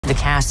The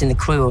cast and the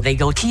crew, they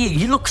go, Tia,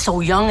 you look so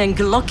young and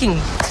good looking.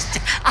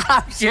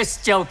 I'm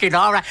just joking,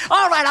 all right,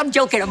 I'm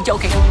joking.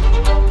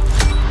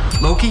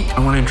 Loki, I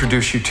want to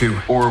introduce you to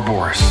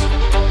Ouroboros.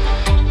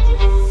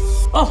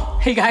 Oh,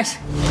 hey guys.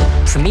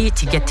 For me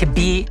to get to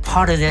be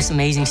part of this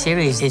amazing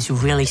series is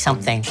really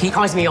something. He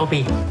calls me OB.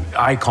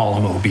 I call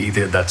him OB.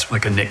 That's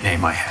like a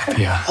nickname I have,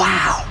 yeah.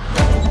 Wow.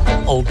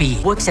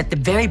 OB works at the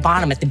very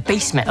bottom, at the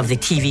basement of the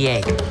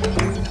TVA.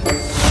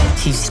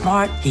 He's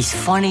smart, he's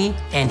funny,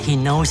 and he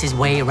knows his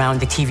way around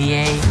the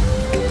TVA.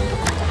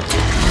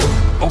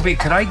 OB,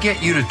 could I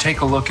get you to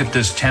take a look at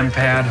this temp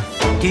pad?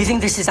 Do you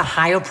think this is a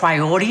higher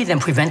priority than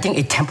preventing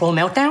a temporal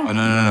meltdown? Oh,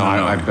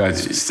 no. I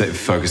stay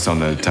focused on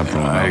the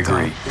temporal meltdown. I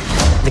agree.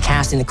 The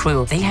cast and the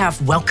crew, they have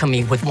welcomed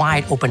me with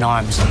wide open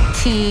arms.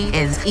 He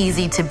is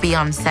easy to be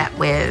on set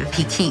with.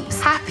 He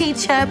keeps happy,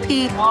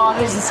 chirpy. Oh,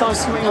 this is so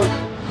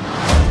sweet.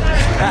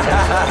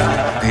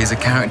 He's a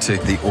character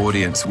the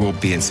audience will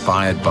be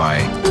inspired by.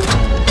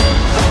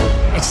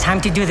 It's time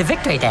to do the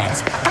victory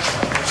dance.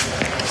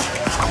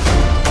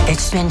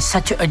 It's been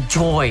such a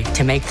joy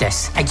to make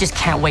this. I just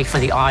can't wait for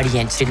the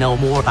audience to know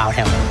more about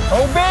him.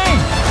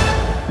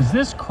 OB! Is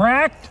this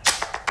cracked?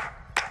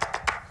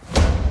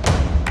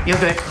 You're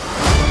good.